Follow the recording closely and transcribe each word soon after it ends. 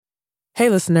Hey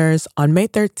listeners, on May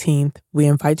 13th, we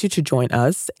invite you to join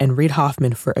us and Reid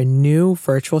Hoffman for a new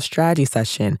virtual strategy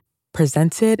session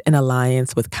presented in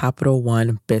alliance with Capital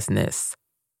One Business.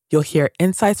 You'll hear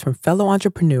insights from fellow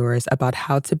entrepreneurs about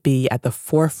how to be at the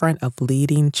forefront of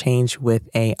leading change with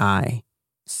AI.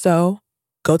 So,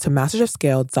 go to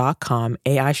mastersofscale.com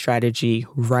AI strategy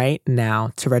right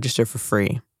now to register for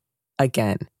free.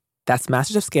 Again, that's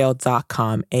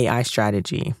mastersofscale.com AI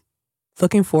strategy.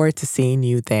 Looking forward to seeing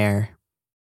you there.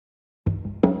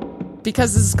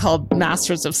 Because this is called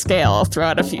Masters of Scale, I'll throw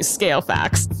out a few scale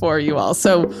facts for you all.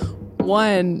 So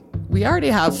one, we already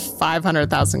have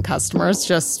 500,000 customers,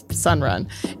 just Sunrun,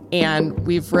 and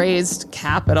we've raised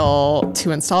capital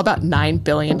to install about $9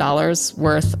 billion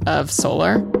worth of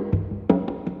solar.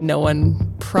 No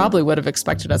one probably would have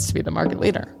expected us to be the market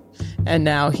leader. And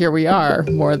now here we are,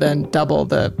 more than double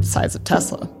the size of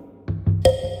Tesla.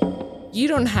 You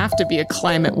don't have to be a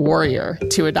climate warrior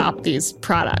to adopt these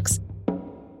products.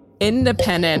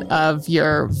 Independent of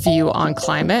your view on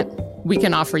climate, we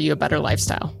can offer you a better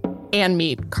lifestyle and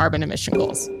meet carbon emission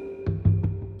goals.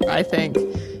 I think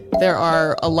there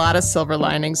are a lot of silver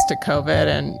linings to COVID,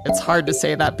 and it's hard to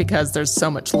say that because there's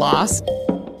so much loss.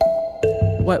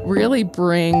 What really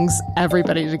brings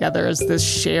everybody together is this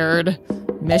shared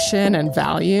mission and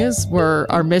values, where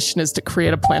our mission is to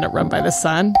create a planet run by the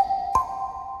sun.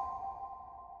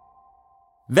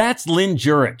 That's Lynn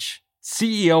Jurich,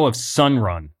 CEO of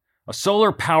Sunrun, a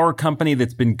solar power company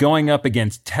that's been going up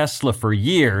against Tesla for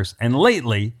years and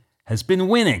lately has been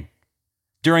winning.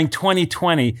 During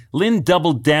 2020, Lynn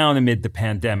doubled down amid the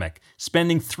pandemic,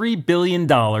 spending $3 billion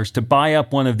to buy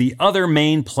up one of the other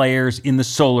main players in the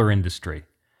solar industry.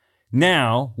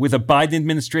 Now, with a Biden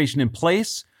administration in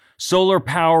place, solar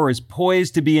power is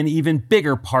poised to be an even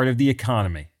bigger part of the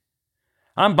economy.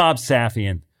 I'm Bob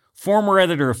Safian, former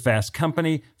editor of Fast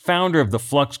Company, founder of the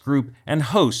Flux Group, and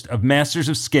host of Masters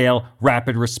of Scale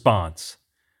Rapid Response.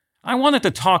 I wanted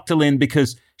to talk to Lynn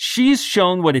because she's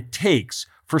shown what it takes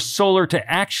for solar to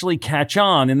actually catch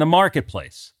on in the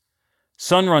marketplace.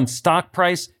 Sunrun's stock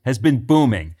price has been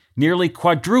booming, nearly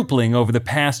quadrupling over the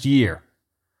past year.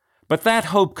 But that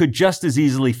hope could just as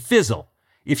easily fizzle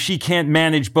if she can't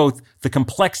manage both the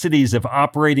complexities of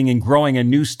operating and growing a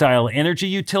new style energy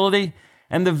utility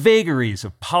and the vagaries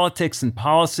of politics and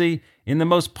policy in the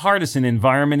most partisan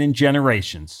environment in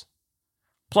generations.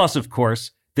 Plus, of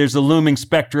course, there's the looming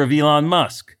specter of Elon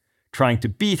Musk, trying to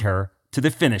beat her to the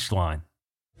finish line.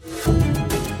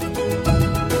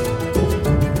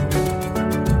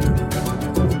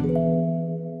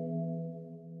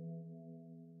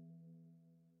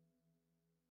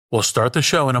 We'll start the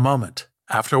show in a moment,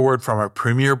 after a word from our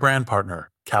premier brand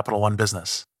partner, Capital One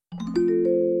Business.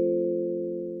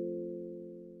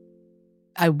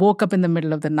 I woke up in the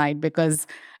middle of the night because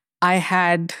I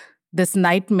had this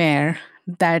nightmare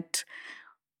that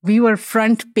we were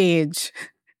front page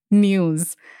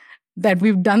news, that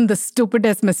we've done the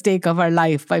stupidest mistake of our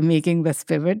life by making this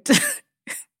pivot.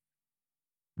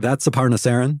 That's Aparna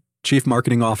Saran, Chief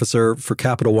Marketing Officer for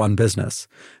Capital One Business,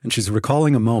 and she's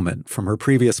recalling a moment from her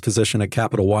previous position at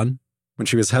Capital One when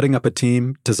she was heading up a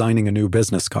team designing a new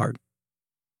business card.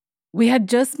 We had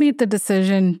just made the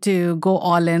decision to go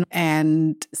all in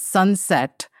and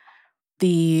sunset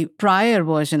the prior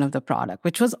version of the product,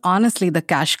 which was honestly the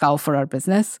cash cow for our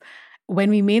business. When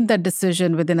we made that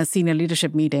decision within a senior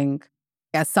leadership meeting,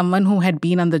 as someone who had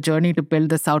been on the journey to build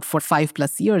this out for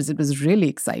 5+ years, it was really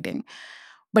exciting.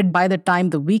 But by the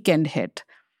time the weekend hit,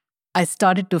 I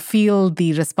started to feel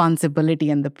the responsibility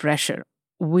and the pressure.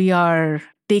 We are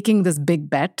taking this big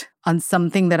bet on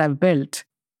something that I've built.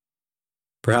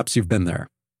 Perhaps you've been there.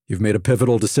 You've made a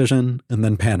pivotal decision, and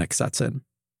then panic sets in.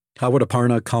 How would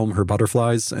Aparna calm her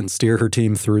butterflies and steer her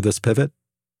team through this pivot?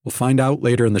 We'll find out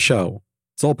later in the show.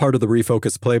 It's all part of the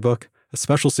Refocus Playbook, a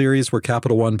special series where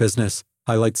Capital One Business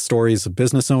highlights stories of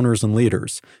business owners and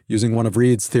leaders using one of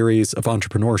Reid's theories of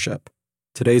entrepreneurship.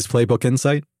 Today's Playbook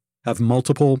Insight: have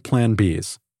multiple Plan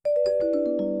Bs.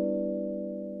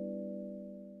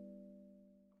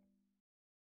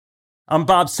 I'm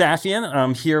Bob Safian.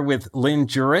 I'm here with Lynn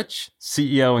Jurich,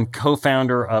 CEO and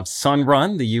co-founder of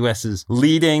Sunrun, the U.S.'s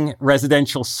leading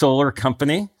residential solar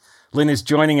company. Lynn is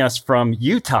joining us from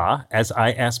Utah as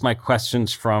I ask my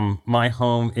questions from my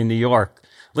home in New York.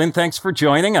 Lynn, thanks for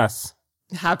joining us.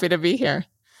 Happy to be here.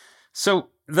 So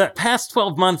the past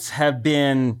 12 months have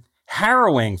been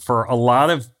harrowing for a lot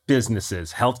of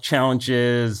businesses: health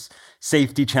challenges,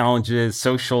 safety challenges,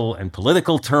 social and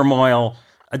political turmoil,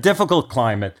 a difficult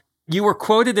climate. You were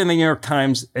quoted in the New York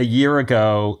Times a year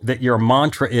ago that your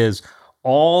mantra is,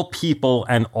 "All people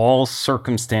and all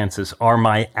circumstances are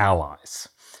my allies."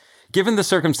 Given the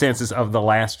circumstances of the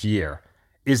last year,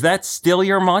 is that still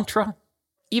your mantra?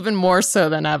 Even more so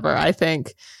than ever. I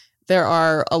think there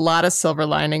are a lot of silver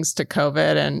linings to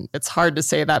COVID, and it's hard to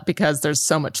say that because there's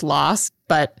so much loss.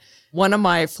 But one of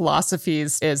my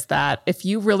philosophies is that if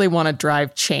you really want to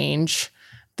drive change,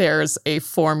 there's a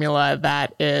formula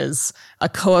that is a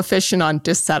coefficient on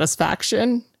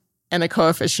dissatisfaction and a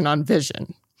coefficient on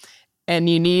vision. And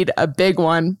you need a big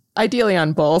one, ideally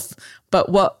on both. But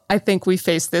what I think we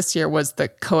faced this year was the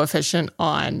coefficient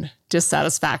on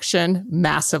dissatisfaction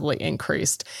massively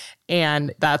increased.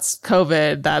 And that's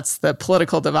COVID, that's the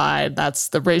political divide, that's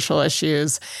the racial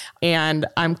issues. And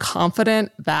I'm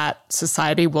confident that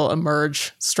society will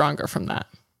emerge stronger from that.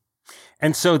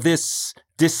 And so this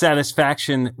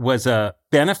dissatisfaction was a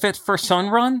benefit for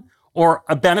Sunrun or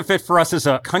a benefit for us as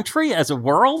a country, as a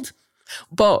world?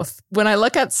 Both. When I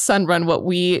look at Sunrun, what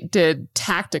we did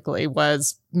tactically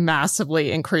was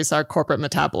massively increase our corporate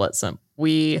metabolism.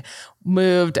 We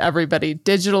moved everybody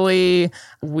digitally.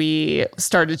 We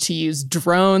started to use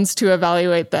drones to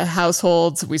evaluate the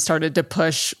households. We started to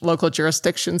push local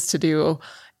jurisdictions to do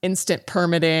instant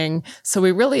permitting. So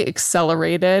we really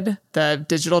accelerated the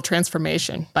digital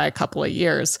transformation by a couple of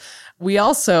years. We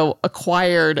also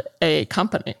acquired a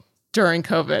company during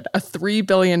COVID, a $3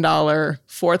 billion,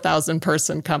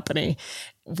 4,000-person company.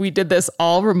 We did this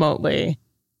all remotely.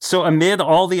 So amid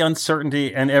all the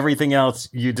uncertainty and everything else,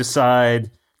 you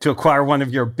decide to acquire one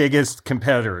of your biggest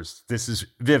competitors. This is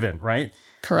Vivint, right?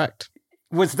 Correct.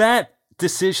 Was that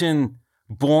decision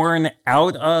born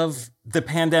out of the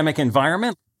pandemic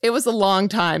environment? It was a long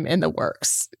time in the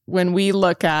works. When we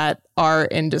look at our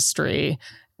industry,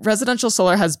 residential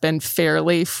solar has been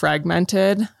fairly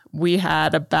fragmented. We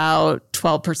had about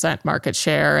 12% market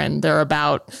share, and there are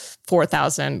about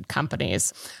 4,000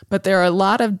 companies. But there are a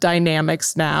lot of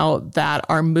dynamics now that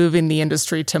are moving the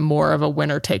industry to more of a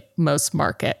winner-take-most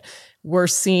market. We're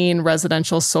seeing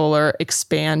residential solar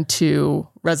expand to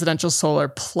residential solar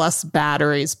plus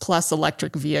batteries, plus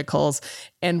electric vehicles,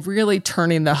 and really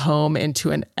turning the home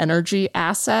into an energy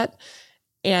asset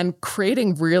and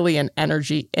creating really an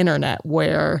energy internet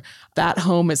where that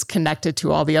home is connected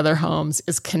to all the other homes,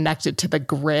 is connected to the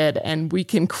grid, and we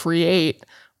can create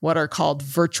what are called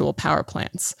virtual power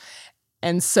plants.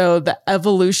 And so the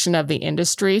evolution of the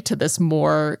industry to this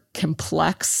more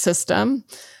complex system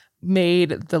made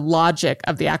the logic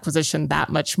of the acquisition that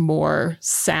much more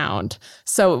sound.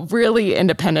 So really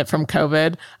independent from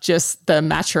COVID, just the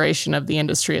maturation of the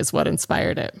industry is what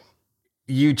inspired it.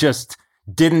 You just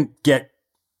didn't get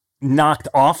knocked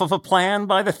off of a plan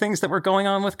by the things that were going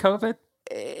on with COVID?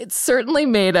 It certainly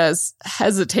made us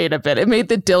hesitate a bit. It made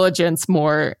the diligence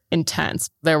more intense.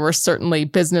 There were certainly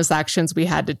business actions we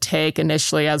had to take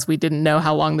initially as we didn't know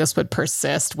how long this would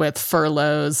persist, with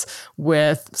furloughs,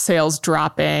 with sales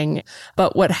dropping.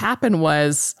 But what happened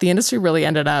was the industry really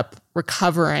ended up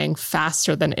recovering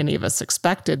faster than any of us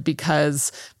expected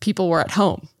because people were at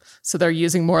home. So they're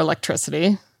using more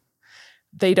electricity.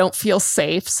 They don't feel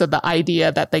safe. So the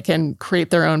idea that they can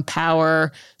create their own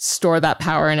power, store that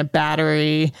power in a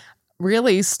battery,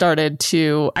 really started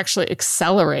to actually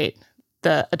accelerate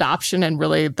the adoption and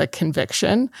really the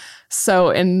conviction. So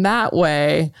in that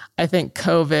way, I think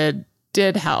COVID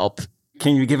did help.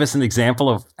 Can you give us an example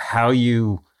of how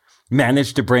you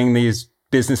managed to bring these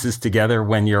businesses together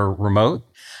when you're remote?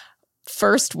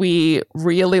 First, we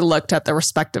really looked at the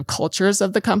respective cultures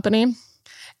of the company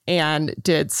and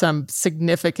did some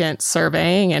significant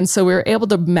surveying. And so we were able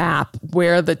to map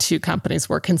where the two companies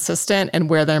were consistent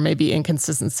and where there may be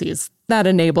inconsistencies. That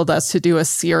enabled us to do a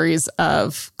series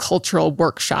of cultural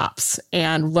workshops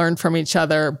and learn from each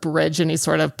other, bridge any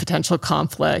sort of potential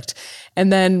conflict.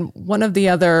 And then one of the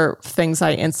other things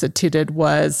I instituted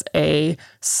was a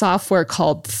software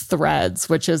called Threads,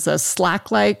 which is a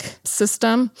Slack-like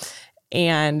system,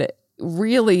 and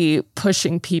really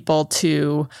pushing people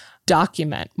to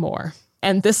document more.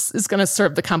 And this is going to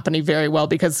serve the company very well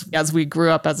because as we grew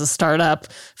up as a startup,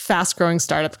 fast-growing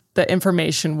startup, the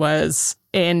information was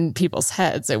in people's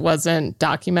heads. It wasn't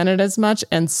documented as much.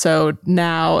 And so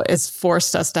now it's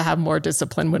forced us to have more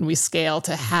discipline when we scale,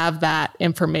 to have that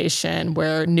information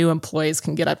where new employees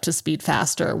can get up to speed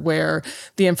faster, where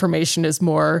the information is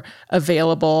more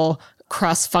available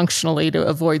cross-functionally to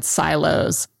avoid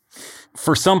silos.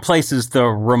 For some places, the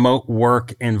remote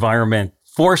work environment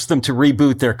forced them to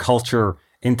reboot their culture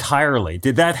entirely.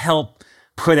 Did that help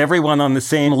put everyone on the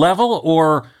same level,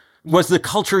 or was the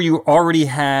culture you already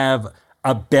have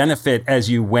a benefit as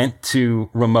you went to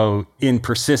remote in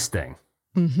persisting?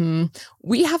 Mm-hmm.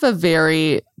 We have a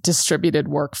very distributed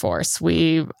workforce.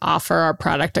 We offer our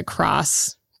product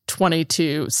across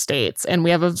 22 states. And we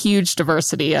have a huge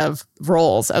diversity of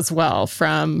roles as well,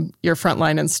 from your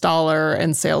frontline installer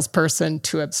and salesperson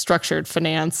to a structured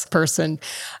finance person.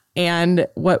 And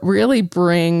what really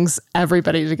brings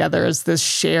everybody together is this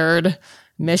shared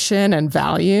mission and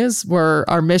values, where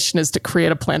our mission is to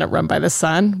create a planet run by the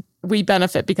sun. We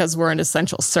benefit because we're an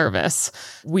essential service.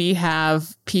 We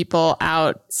have people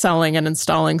out selling and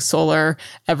installing solar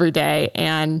every day,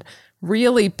 and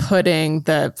really putting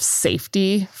the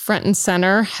safety front and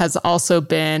center has also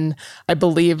been, I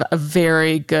believe, a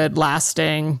very good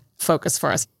lasting focus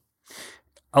for us.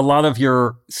 A lot of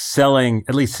your selling,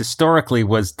 at least historically,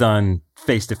 was done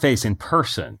face-to-face in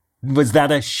person. Was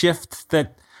that a shift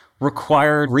that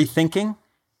required rethinking?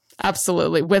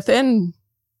 Absolutely. Within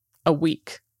a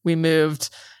week, we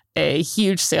moved a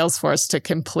huge sales force to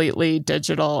completely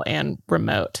digital and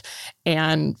remote,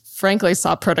 and frankly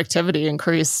saw productivity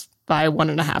increase by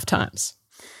 1.5 times.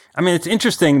 I mean, it's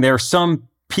interesting. There are some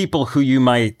people who you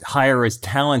might hire as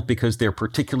talent because they're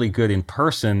particularly good in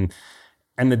person,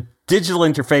 and the digital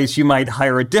interface, you might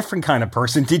hire a different kind of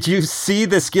person. Did you see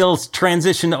the skills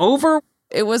transition over?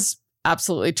 It was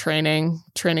absolutely training.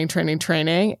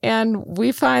 And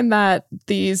we find that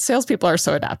these salespeople are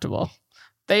so adaptable.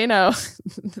 They know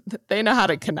how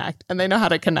to connect, and they know how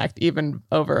to connect even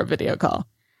over a video call.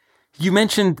 You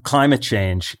mentioned climate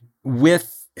change.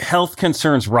 With health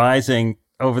concerns rising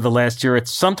over the last year,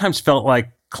 it's sometimes felt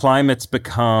like climate's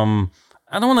become,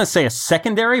 I don't want to say a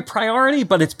secondary priority,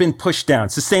 but it's been pushed down.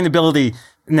 Sustainability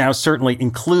now certainly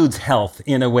includes health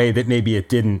in a way that maybe it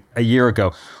didn't a year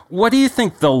ago. What do you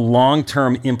think the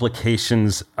long-term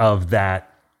implications of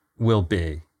that will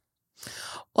be?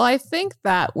 Well, I think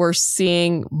that we're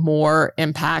seeing more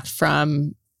impact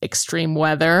from extreme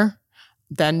weather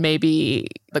than maybe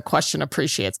the question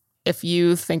appreciates. If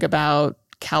you think about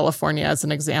California as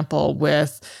an example,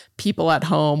 with people at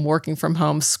home, working from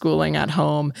home, schooling at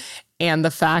home, and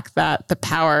the fact that the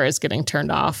power is getting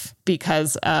turned off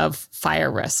because of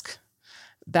fire risk,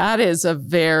 that is a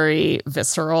very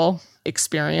visceral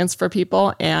experience for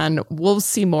people. And we'll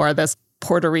see more of this.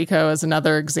 Puerto Rico is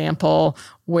another example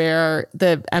where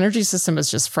the energy system is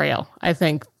just frail. I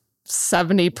think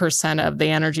 70% of the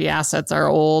energy assets are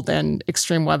old, and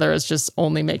extreme weather is just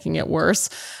only making it worse.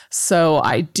 So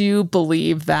I do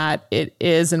believe that it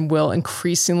is and will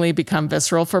increasingly become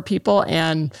visceral for people.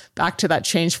 And back to that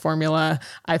change formula,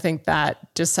 I think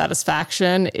that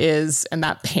dissatisfaction and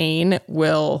that pain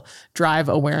will drive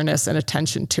awareness and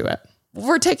attention to it.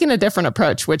 We're taking a different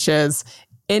approach, which is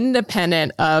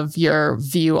independent of your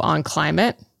view on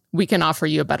climate, we can offer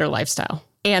you a better lifestyle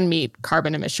and meet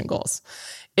carbon emission goals.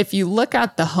 If you look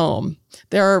at the home,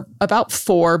 there are about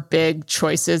 4 big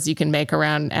choices you can make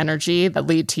around energy that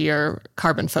lead to your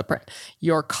carbon footprint.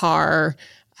 Your car,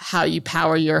 how you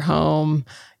power your home,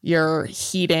 your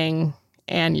heating,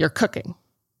 and your cooking.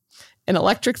 An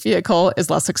electric vehicle is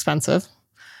less expensive.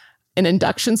 An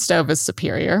induction stove is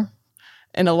superior.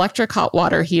 An electric hot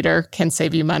water heater can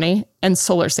save you money, and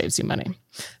solar saves you money.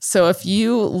 So if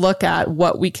you look at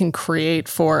what we can create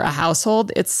for a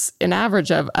household, it's an average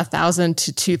of $1,000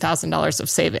 to $2,000 of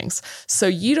savings. So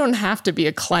you don't have to be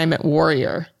a climate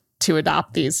warrior to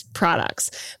adopt these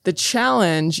products. The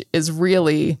challenge is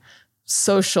really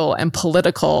social and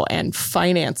political and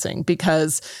financing,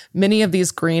 because many of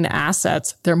these green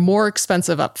assets, they're more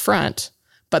expensive up front,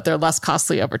 but they're less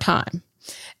costly over time.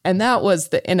 And that was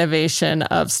the innovation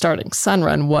of starting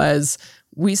Sunrun. Was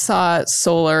we saw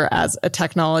solar as a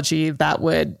technology that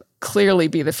would clearly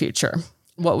be the future.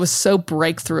 What was so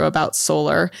breakthrough about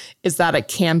solar is that it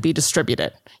can be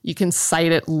distributed. You can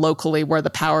site it locally where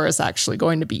the power is actually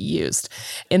going to be used.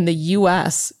 In the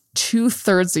US,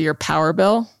 2/3 of your power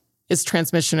bill is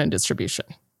transmission and distribution.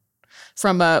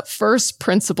 From a first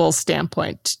principle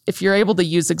standpoint, if you're able to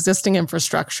use existing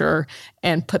infrastructure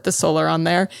and put the solar on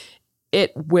there,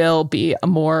 it will be a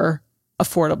more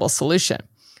affordable solution.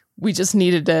 We just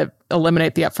needed to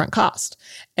eliminate the upfront cost.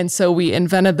 And so we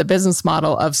invented the business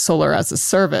model of solar as a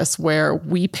service, where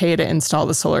we pay to install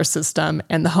the solar system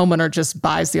and the homeowner just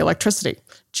buys the electricity,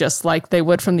 just like they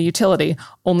would from the utility,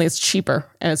 only it's cheaper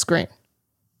and it's green.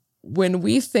 When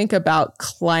we think about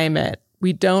climate,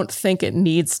 we don't think it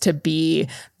needs to be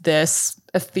this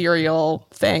ethereal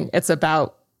thing. It's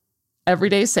about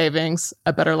everyday savings,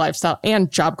 a better lifestyle,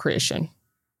 and job creation.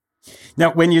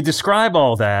 Now, when you describe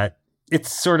all that,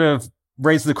 it's sort of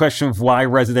raises the question of why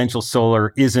residential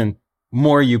solar isn't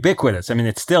more ubiquitous. I mean,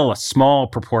 it's still a small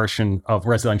proportion of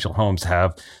residential homes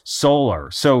have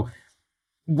solar. So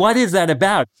what is that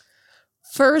about?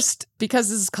 First, because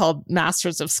this is called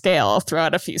Masters of Scale, I'll throw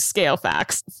out a few scale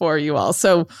facts for you all.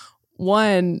 So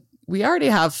one, we already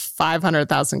have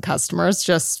 500,000 customers,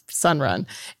 just Sunrun.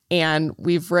 And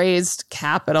we've raised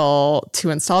capital to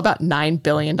install about $9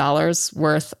 billion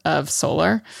worth of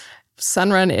solar.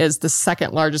 Sunrun is the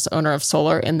second largest owner of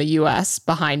solar in the US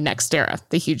behind NextEra,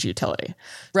 the huge utility.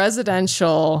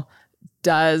 Residential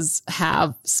does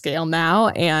have scale now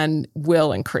and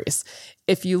will increase.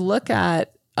 If you look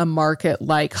at a market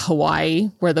like Hawaii,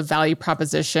 where the value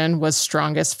proposition was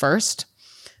strongest first,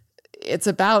 it's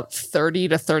about 30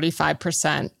 to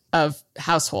 35% of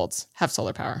households have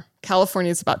solar power. California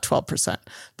is about 12%.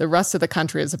 The rest of the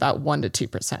country is about 1 to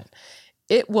 2%.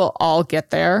 It will all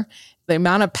get there. The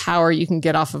amount of power you can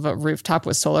get off of a rooftop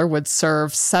with solar would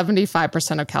serve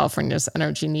 75% of California's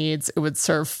energy needs. It would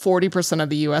serve 40% of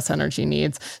the US energy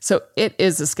needs. So it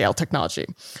is a scale technology.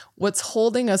 What's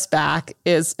holding us back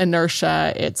is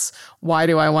inertia. It's why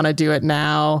do I want to do it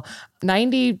now?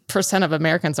 90% of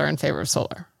Americans are in favor of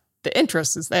solar. The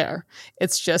interest is there.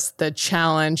 It's just the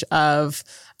challenge of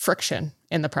friction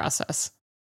in the process.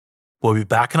 We'll be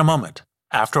back in a moment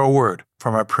after a word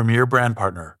from our premier brand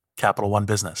partner, Capital One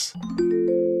Business.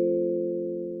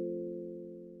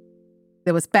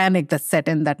 There was panic that set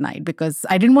in that night because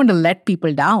I didn't want to let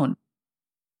people down.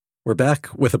 We're back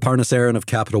with Aparna Saran of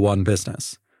Capital One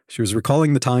Business. She was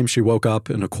recalling the time she woke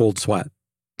up in a cold sweat,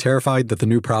 terrified that the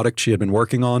new product she had been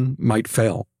working on might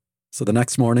fail. So the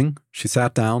next morning, she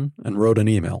sat down and wrote an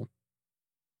email.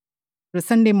 It was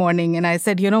Sunday morning, and I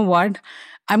said, you know what?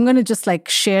 I'm going to just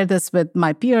share this with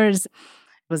my peers. It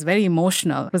was very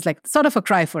emotional. It was sort of a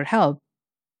cry for help.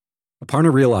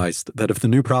 Aparna realized that if the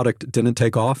new product didn't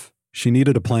take off, she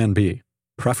needed a plan B,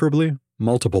 preferably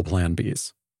multiple plan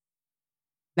Bs.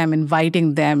 I'm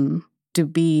inviting them to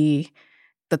be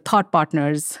the thought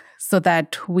partners so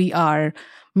that we are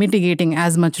mitigating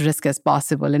as much risk as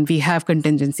possible and we have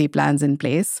contingency plans in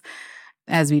place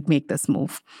as we make this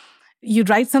move. You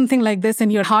write something like this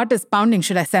and your heart is pounding,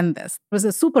 should I send this? It was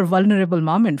a super vulnerable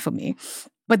moment for me.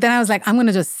 But then I was I'm going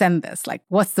to just send this.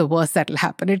 What's the worst that'll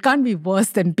happen? It can't be worse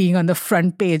than being on the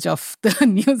front page of the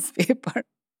newspaper.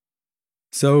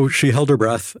 So she held her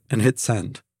breath and hit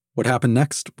send. What happened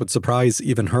next would surprise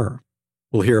even her.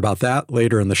 We'll hear about that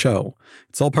later in the show.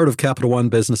 It's all part of Capital One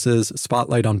Business's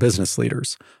Spotlight on Business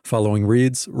Leaders, following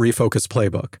Reid's Refocus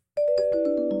Playbook.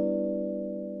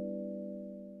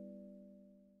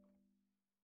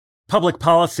 Public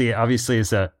policy obviously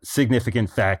is a significant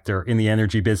factor in the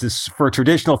energy business for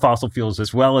traditional fossil fuels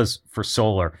as well as for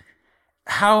solar.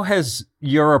 How has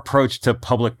your approach to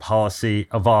public policy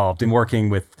evolved in working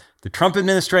with the Trump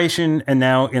administration and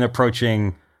now in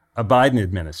approaching a Biden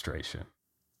administration?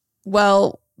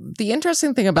 Well, the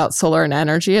interesting thing about solar and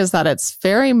energy is that it's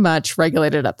very much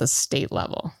regulated at the state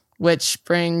level, which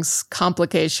brings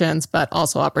complications, but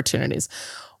also opportunities.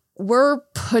 We're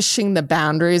pushing the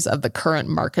boundaries of the current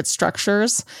market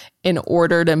structures in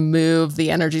order to move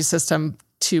the energy system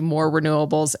to more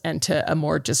renewables and to a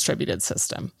more distributed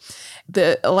system.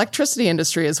 The electricity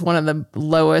industry is one of the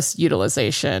lowest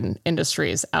utilization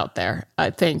industries out there. I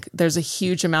think there's a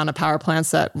huge amount of power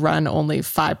plants that run only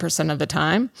 5% of the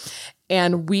time.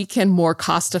 And we can more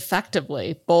cost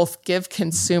effectively both give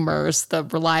consumers the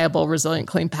reliable, resilient,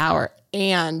 clean power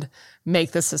and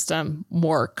make the system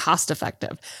more cost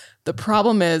effective. The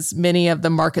problem is many of the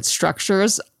market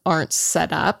structures aren't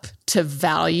set up to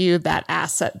value that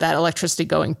asset, that electricity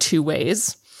going two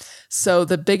ways. So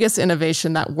the biggest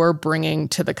innovation that we're bringing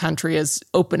to the country is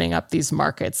opening up these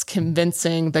markets,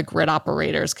 convincing the grid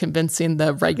operators, convincing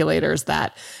the regulators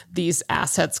that these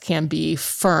assets can be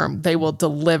firm, they will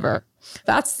deliver.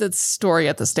 That's the story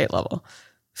at the state level.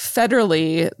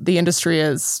 Federally, the industry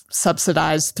is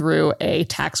subsidized through a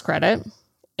tax credit.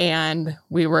 And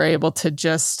we were able to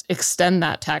just extend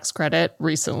that tax credit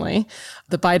recently.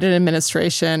 The Biden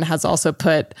administration has also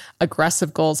put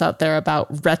aggressive goals out there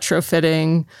about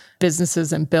retrofitting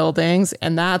businesses and buildings.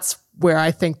 And that's where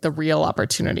I think the real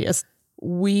opportunity is.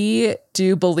 We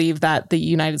do believe that the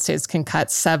United States can cut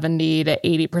 70 to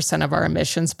 80% of our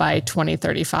emissions by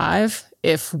 2035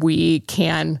 if we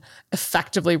can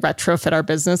effectively retrofit our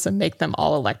business and make them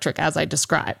all electric, as I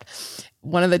described.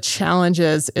 One of the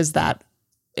challenges is that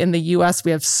in the US,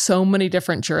 we have so many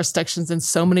different jurisdictions and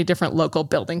so many different local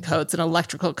building codes and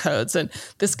electrical codes. And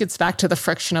this gets back to the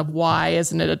friction of why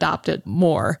isn't it adopted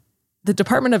more? The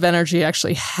Department of Energy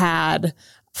actually had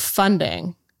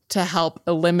funding to help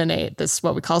eliminate this,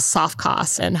 what we call soft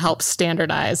costs, and help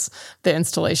standardize the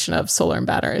installation of solar and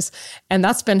batteries. And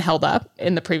that's been held up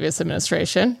in the previous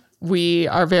administration. We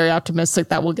are very optimistic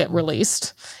that will get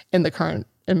released in the current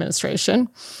administration.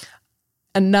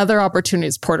 Another opportunity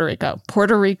is Puerto Rico.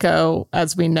 Puerto Rico,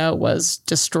 as we know, was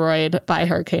destroyed by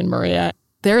Hurricane Maria.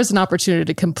 there is an opportunity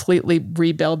to completely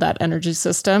rebuild that energy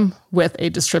system with a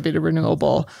distributed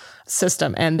renewable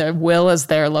system. And the will is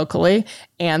there locally,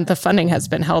 and the funding has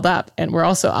been held up. And we're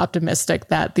also optimistic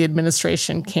that the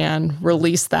administration can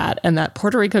release that, and that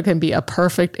Puerto Rico can be a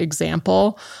perfect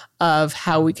example of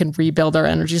how we can rebuild our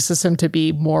energy system to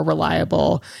be more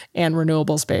reliable and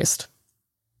renewables based.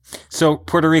 So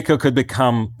Puerto Rico could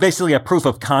become basically a proof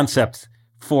of concept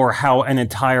for how an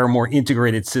entire, more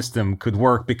integrated system could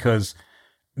work, because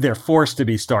they're forced to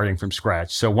be starting from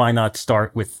scratch. So why not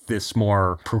start with this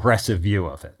more progressive view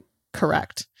of it?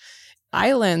 Correct.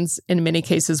 Islands, in many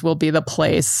cases, will be the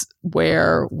place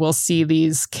where we'll see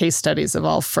these case studies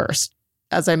evolve first.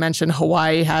 As I mentioned,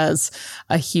 Hawaii has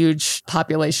a huge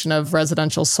population of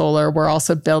residential solar. We're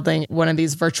also building one of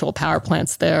these virtual power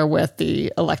plants there with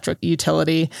the electric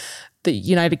utility. The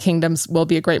United Kingdom will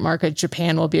be a great market.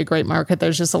 Japan will be a great market.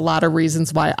 There's just a lot of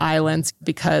reasons why islands,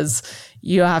 because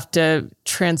you have to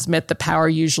transmit the power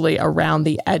usually around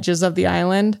the edges of the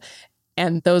island.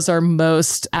 And those are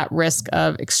most at risk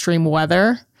of extreme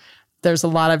weather. There's a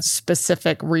lot of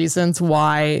specific reasons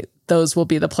why those will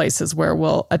be the places where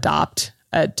we'll adopt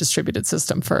a distributed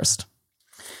system first.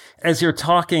 As you're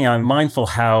talking, I'm mindful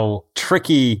how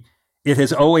tricky it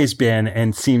has always been,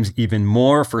 and seems even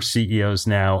more for CEOs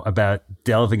now, about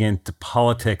delving into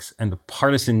politics and the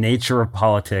partisan nature of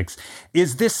politics.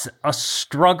 Is this a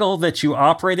struggle that you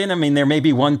operate in? I mean, there may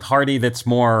be one party that's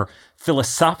more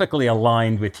philosophically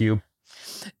aligned with you.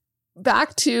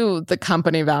 Back to the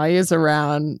company values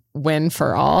around win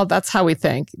for all, that's how we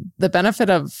think. The benefit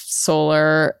of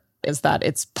solar is that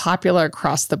it's popular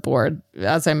across the board.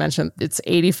 As I mentioned, it's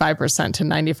 85% to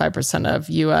 95% of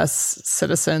US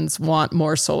citizens want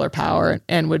more solar power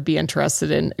and would be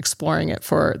interested in exploring it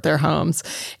for their homes.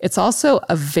 It's also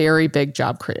a very big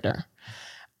job creator.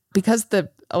 Because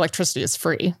the electricity is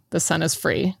free, the sun is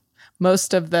free,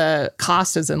 most of the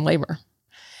cost is in labor.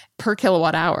 Per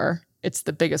kilowatt hour, it's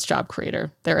the biggest job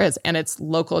creator there is. And it's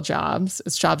local jobs.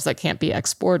 It's jobs that can't be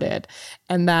exported.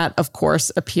 And that, of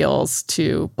course, appeals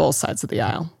to both sides of the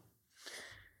aisle.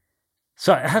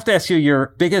 So I have to ask you,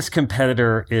 your biggest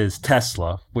competitor is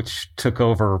Tesla, which took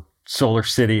over Solar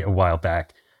City a while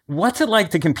back. What's it like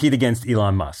to compete against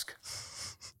Elon Musk?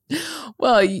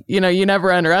 Well, you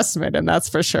never underestimate him, that's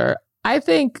for sure. I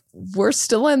think we're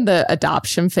still in the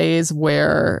adoption phase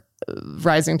where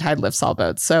rising tide lifts all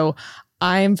boats. So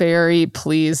I'm very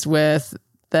pleased with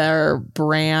their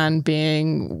brand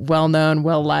being well-known,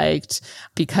 well-liked,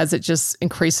 because it just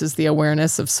increases the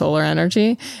awareness of solar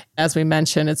energy. As we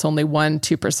mentioned, it's only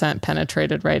 1-2%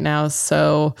 penetrated right now.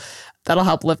 So that'll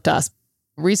help lift us.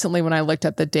 Recently, when I looked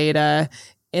at the data,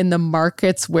 in the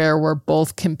markets where we're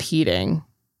both competing,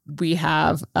 we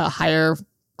have a higher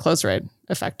close rate,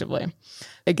 effectively.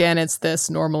 Again, it's this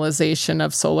normalization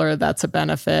of solar that's a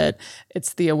benefit.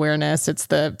 It's the awareness. It's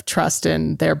the trust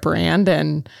in their brand.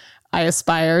 And I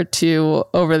aspire to,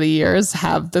 over the years,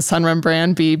 have the Sunrun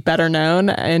brand be better known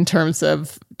in terms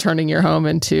of turning your home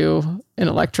into an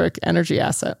electric energy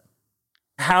asset.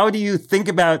 How do you think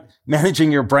about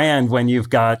managing your brand when you've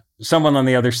got someone on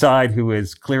the other side who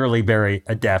is clearly very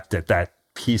adept at that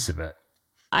piece of it?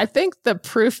 I think the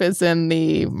proof is in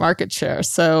the market share.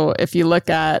 So if you look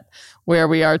at where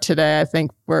we are today, I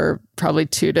think we're probably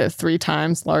 2 to 3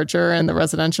 times larger in the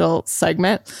residential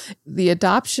segment. The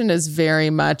adoption is very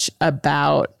much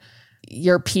about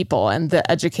your people and the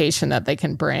education that they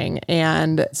can bring.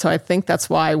 And so I think that's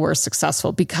why we're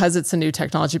successful, because it's a new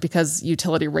technology, because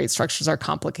utility rate structures are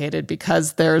complicated,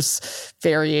 because there's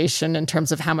variation in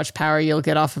terms of how much power you'll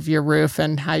get off of your roof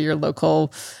and how your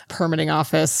local permitting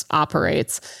office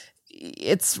operates.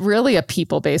 It's really a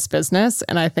people-based business.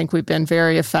 And I think we've been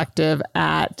very effective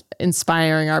at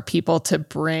inspiring our people to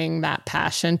bring that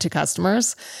passion to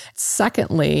customers.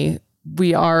 Secondly,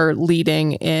 we are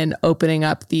leading in opening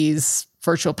up these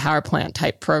virtual power plant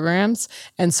type programs.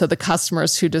 And so the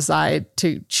customers who decide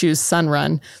to choose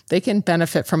Sunrun, they can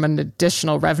benefit from an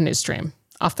additional revenue stream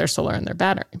off their solar and their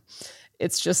battery.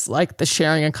 It's just like the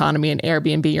sharing economy in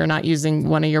Airbnb. You're not using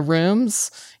one of your rooms,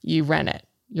 you rent it.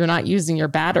 You're not using your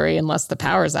battery unless the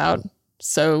power's out.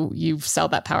 So you sell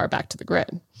that power back to the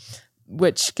grid,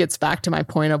 which gets back to my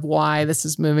point of why this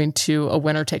is moving to a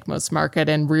winner-take-most market.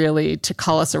 And really, to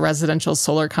call us a residential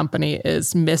solar company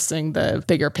is missing the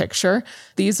bigger picture.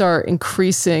 These are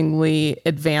increasingly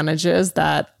advantages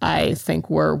that I think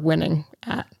we're winning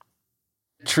at.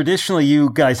 Traditionally, you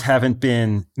guys haven't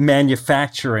been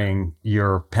manufacturing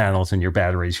your panels and your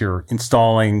batteries. You're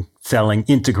installing, selling,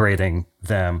 integrating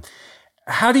them.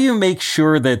 How do you make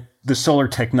sure that the solar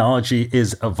technology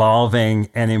is evolving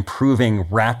and improving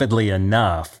rapidly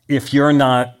enough if you're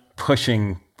not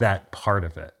pushing that part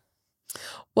of it?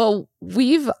 Well,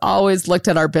 we've always looked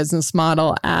at our business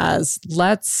model as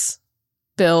let's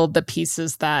build the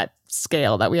pieces that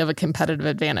scale, that we have a competitive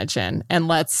advantage in, and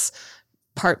let's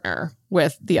partner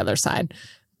with the other side.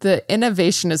 The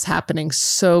innovation is happening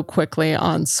so quickly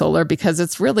on solar because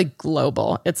it's really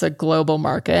global. It's a global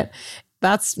market.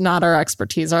 That's not our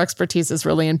expertise. Our expertise is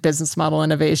really in business model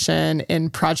innovation, in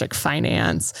project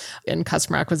finance, in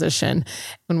customer acquisition.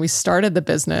 When we started the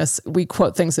business, we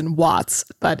quote things in watts,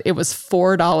 but it was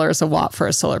 $4 a watt for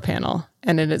a solar panel,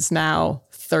 and it is now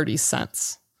 30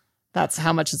 cents. That's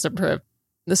how much it's improved.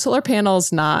 The solar panel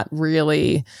is not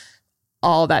really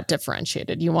all that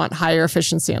differentiated. You want higher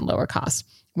efficiency and lower cost.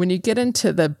 When you get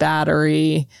into the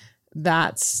battery,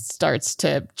 that starts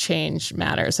to change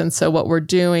matters. And so what we're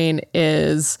doing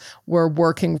is we're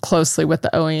working closely with the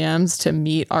OEMs to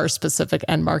meet our specific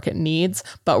end market needs,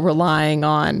 but relying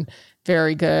on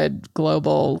very good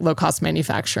global low-cost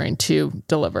manufacturing to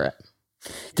deliver it.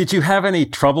 Did you have any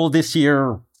trouble this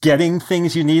year getting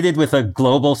things you needed with a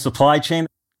global supply chain?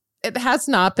 It has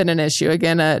not been an issue.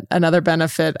 Again, another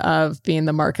benefit of being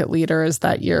the market leader is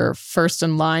that you're first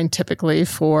in line typically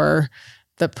for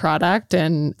the product.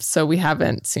 And so we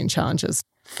haven't seen challenges.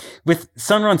 With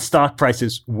Sunrun stock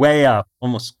prices way up,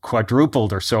 almost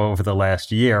quadrupled or so over the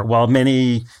last year, while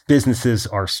many businesses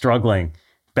are struggling,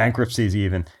 bankruptcies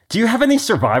even, do you have any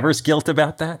survivor's guilt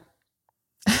about that?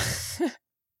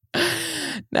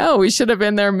 No, we should have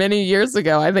been there many years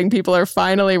ago. I think people are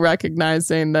finally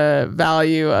recognizing the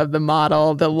value of the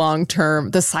model, the long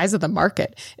term, the size of the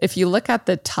market. If you look at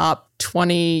the top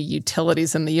 20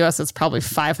 utilities in the US, it's probably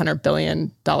 $500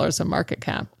 billion of market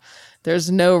cap.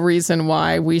 There's no reason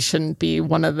why we shouldn't be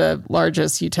one of the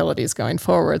largest utilities going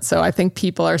forward. So I think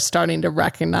people are starting to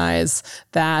recognize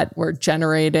that we're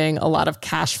generating a lot of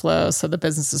cash flow, so the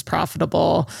business is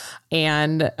profitable.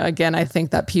 And again, I think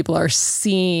that people are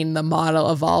seeing the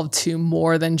model evolve to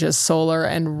more than just solar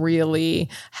and really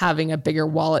having a bigger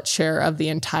wallet share of the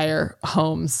entire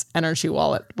home's energy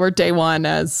wallet. We're day one,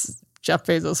 as Jeff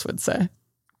Bezos would say.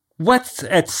 What's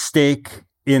at stake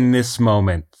in this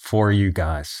moment for you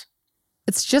guys?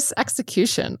 It's just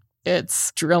execution.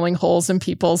 It's drilling holes in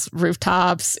people's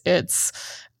rooftops. It's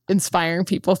inspiring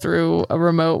people through a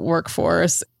remote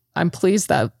workforce. I'm pleased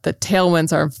that the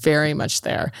tailwinds are very much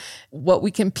there. What we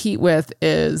compete with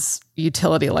is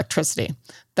utility electricity.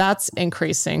 That's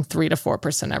increasing 3 to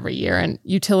 4% every year. And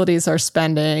utilities are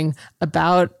spending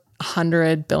about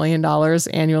 $100 billion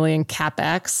annually in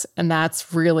CapEx. And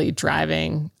that's really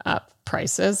driving up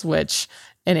prices, which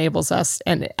enables us.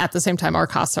 And at the same time, our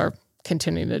costs are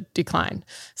continuing to decline.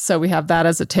 So we have that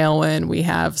as a tailwind. We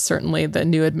have certainly the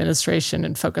new administration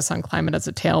and focus on climate as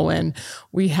a tailwind.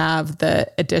 We have the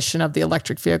addition of the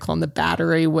electric vehicle and the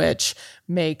battery, which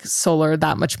make solar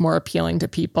that much more appealing to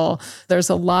people.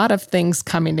 There's a lot of things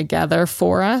coming together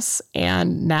for us,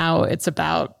 and now it's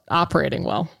about operating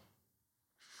well.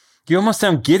 You almost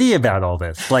sound giddy about all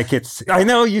this. Like I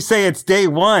know you say it's day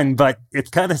one, but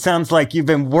it kind of sounds like you've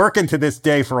been working to this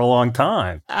day for a long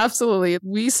time. Absolutely.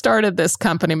 We started this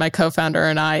company, my co-founder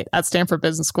and I, at Stanford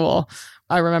Business School.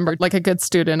 I remember, like a good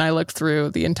student, I looked through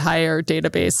the entire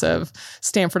database of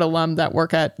Stanford alum that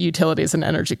work at utilities and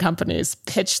energy companies,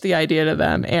 pitched the idea to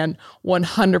them, and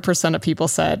 100% of people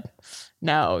said,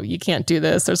 no, you can't do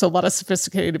this. There's a lot of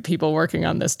sophisticated people working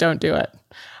on this. Don't do it.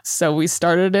 So we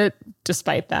started it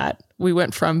despite that. We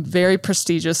went from very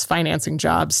prestigious financing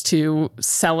jobs to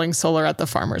selling solar at the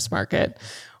farmer's market.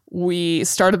 We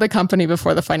started the company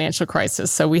before the financial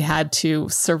crisis, so we had to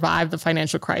survive the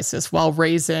financial crisis while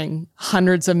raising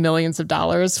hundreds of millions of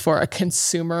dollars for a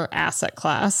consumer asset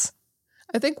class.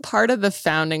 I think part of the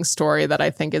founding story that I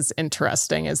think is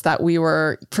interesting is that we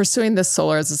were pursuing this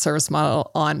solar as a service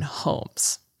model on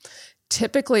homes.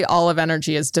 Typically, all of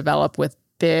energy is developed with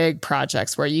big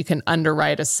projects where you can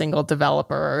underwrite a single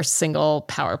developer or a single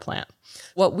power plant.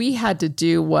 What we had to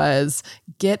do was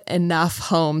get enough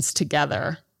homes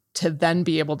together to then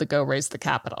be able to go raise the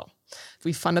capital.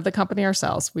 We funded the company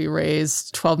ourselves. We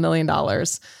raised $12 million.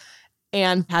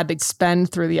 And had to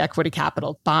spend through the equity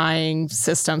capital buying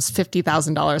systems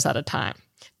 $50,000 at a time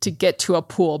to get to a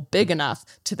pool big enough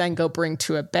to then go bring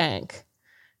to a bank.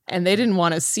 And they didn't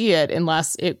want to see it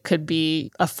unless it could be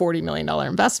a $40 million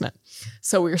investment.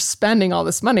 So we were spending all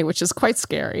this money, which is quite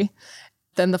scary.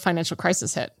 Then the financial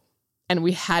crisis hit, and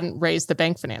we hadn't raised the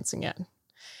bank financing yet.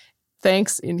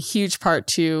 Thanks in huge part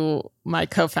to my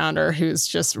co-founder, who's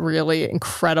just really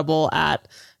incredible at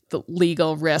the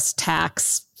legal risk,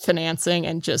 tax, financing,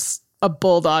 and just a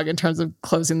bulldog in terms of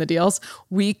closing the deals.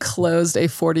 We closed a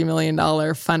 $40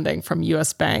 million funding from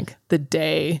US Bank the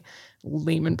day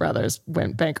Lehman Brothers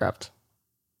went bankrupt.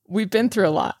 We've been through a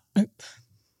lot.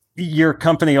 Your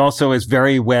company also is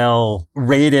very well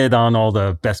rated on all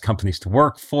the best companies to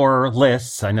work for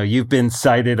lists. I know you've been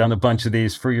cited on a bunch of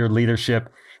these for your leadership.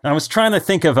 And I was trying to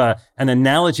think of an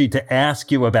analogy to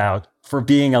ask you about for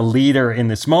being a leader in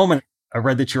this moment. I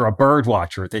read that you're a bird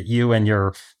watcher, that you and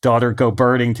your daughter go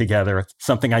birding together. It's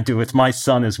something I do with my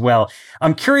son as well.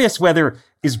 I'm curious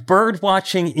is bird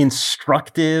watching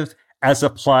instructive as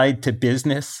applied to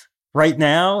business right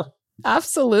now?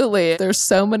 Absolutely. There's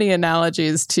so many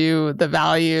analogies to the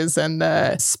values and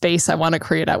the space I want to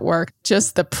create at work.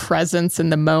 Just the presence in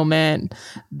the moment,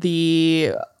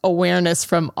 the awareness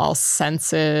from all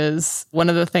senses. One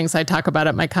of the things I talk about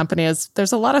at my company is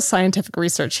there's a lot of scientific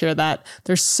research here that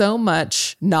there's so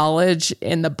much knowledge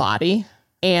in the body.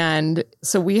 And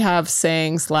so we have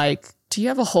sayings like, do you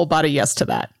have a whole body yes to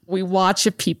that? We watch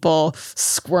people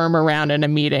squirm around in a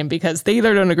meeting because they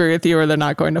either don't agree with you or they're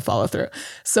not going to follow through.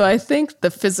 So I think the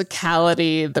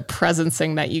physicality, the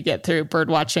presencing that you get through bird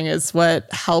watching is what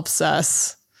helps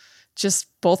us just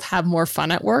both have more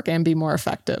fun at work and be more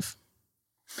effective.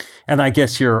 And I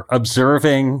guess you're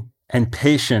observing and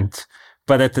patient,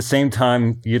 but at the same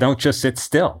time, you don't just sit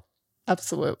still.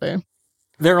 Absolutely.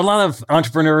 There are a lot of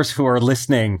entrepreneurs who are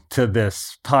listening to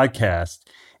this podcast.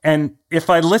 And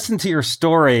if I listen to your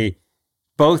story,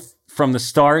 both from the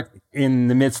start in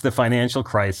the midst of the financial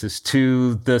crisis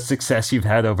to the success you've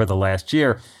had over the last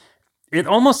year, it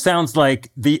almost sounds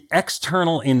like the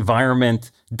external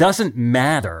environment doesn't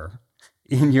matter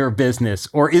in your business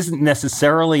or isn't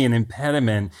necessarily an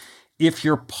impediment if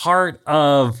you're part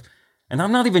of, and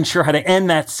I'm not even sure how to end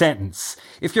that sentence,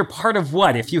 if you're part of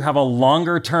what? If you have a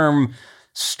longer term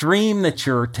stream that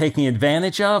you're taking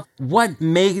advantage of, what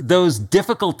made those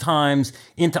difficult times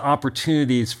into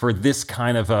opportunities for this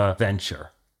kind of a venture?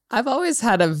 I've always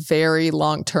had a very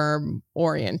long-term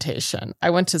orientation. I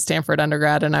went to Stanford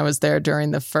undergrad and I was there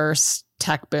during the first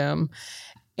tech boom.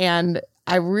 And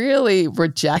I really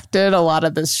rejected a lot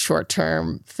of this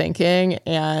short-term thinking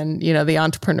and, the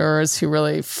entrepreneurs who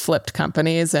really flipped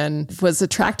companies, and was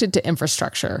attracted to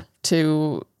infrastructure,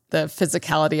 to the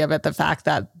physicality of it, the fact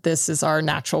that this is our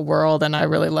natural world, and I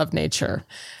really love nature.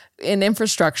 In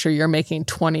infrastructure, you're making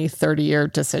 20, 30-year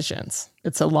decisions.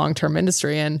 It's a long-term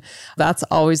industry, and that's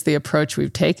always the approach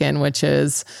we've taken, which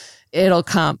is it'll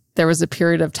come. There was a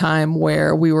period of time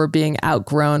where we were being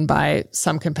outgrown by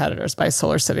some competitors, by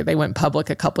SolarCity. They went public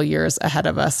a couple years ahead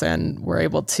of us and were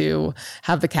able to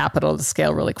have the capital to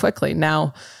scale really quickly.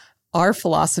 Now, our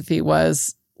philosophy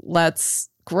was, let's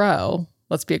grow,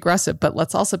 let's be aggressive, but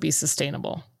let's also be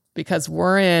sustainable, because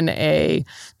we're in a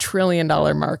 $1 trillion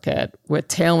market with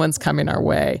tailwinds coming our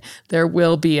way. There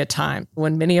will be a time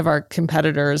when many of our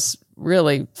competitors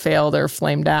really failed or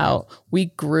flamed out. We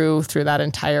grew through that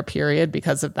entire period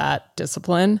because of that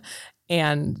discipline.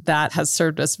 And that has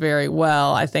served us very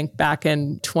well. I think back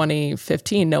in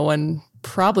 2015, no one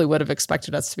probably would have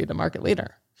expected us to be the market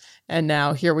leader. And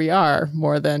now here we are,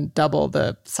 more than double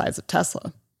the size of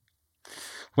Tesla.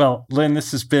 Well, Lynn,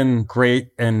 this has been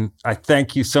great. And I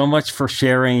thank you so much for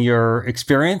sharing your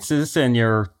experiences and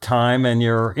your time and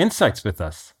your insights with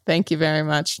us. Thank you very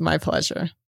much. My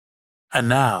pleasure. And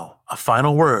now, a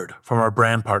final word from our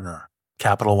brand partner,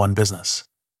 Capital One Business.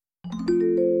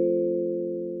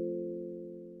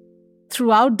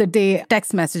 Throughout the day,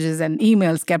 text messages and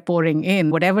emails kept pouring in.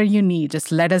 Whatever you need, just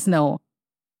let us know.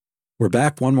 We're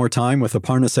back one more time with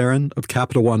Aparna Saran of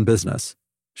Capital One Business.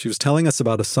 She was telling us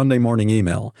about a Sunday morning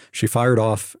email she fired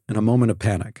off in a moment of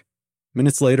panic.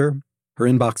 Minutes later, her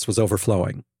inbox was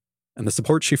overflowing, and the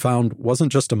support she found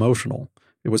wasn't just emotional,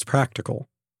 it was practical.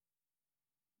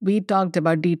 We talked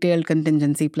about detailed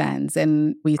contingency plans,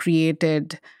 and we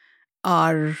created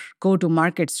our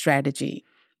go-to-market strategy.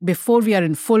 Before we are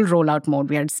in full rollout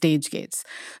mode, we had stage gates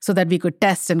so that we could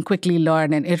test and quickly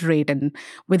learn and iterate. And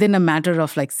within a matter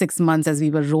of 6 months, as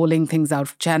we were rolling things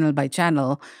out channel by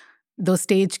channel, those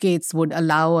stage gates would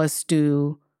allow us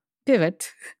to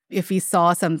pivot if we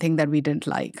saw something that we didn't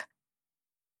like.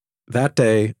 That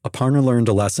day, Aparna learned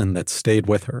a lesson that stayed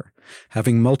with her.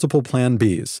 Having multiple plan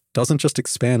Bs doesn't just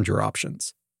expand your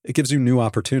options, it gives you new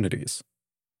opportunities.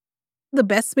 The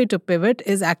best way to pivot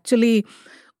is actually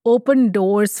open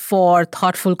doors for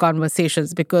thoughtful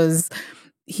conversations, because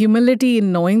humility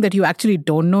in knowing that you actually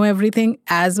don't know everything,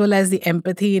 as well as the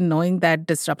empathy in knowing that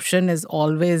disruption is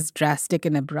always drastic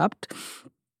and abrupt,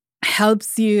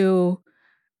 helps you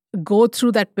go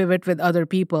through that pivot with other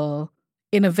people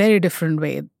in a very different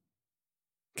way.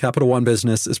 Capital One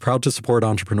Business is proud to support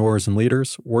entrepreneurs and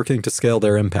leaders working to scale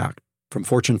their impact, from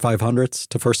Fortune 500s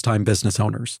to first-time business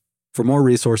owners. For more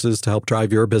resources to help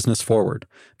drive your business forward,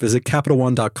 visit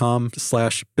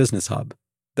CapitalOne.com/businesshub.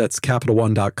 That's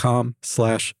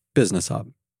CapitalOne.com/Business Hub.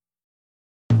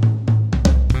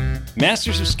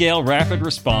 Masters of Scale Rapid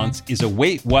Response is a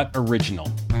Wait What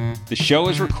original. The show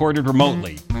is recorded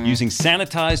remotely using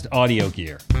sanitized audio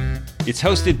gear. It's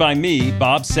hosted by me,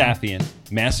 Bob Safian,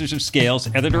 Masters of Scale's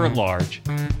editor-at-large,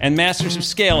 and Masters of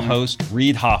Scale host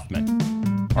Reid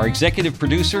Hoffman. Our executive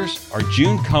producers are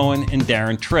June Cohen and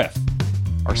Darren Triff.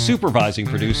 Our supervising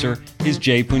producer is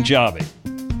Jay Punjabi.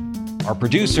 Our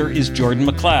producer is Jordan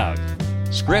McLeod.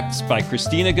 Scripts by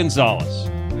Christina Gonzalez.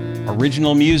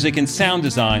 Original music and sound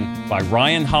design by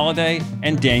Ryan Holiday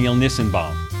and Daniel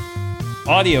Nissenbaum.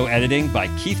 Audio editing by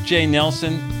Keith J.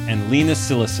 Nelson and Lena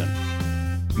Sillison.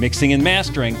 Mixing and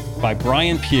mastering by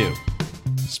Brian Pugh.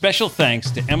 Special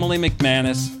thanks to Emily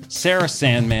McManus, Sarah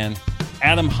Sandman,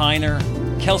 Adam Heiner,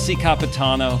 Kelsey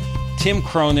Capitano, Tim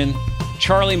Cronin,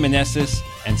 Charlie Meneses,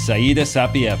 and Saida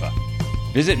Sapieva.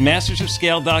 Visit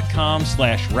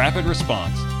mastersofscale.com/rapid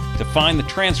response to find the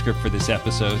transcript for this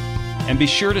episode, and be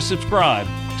sure to subscribe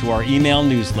to our email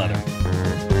newsletter.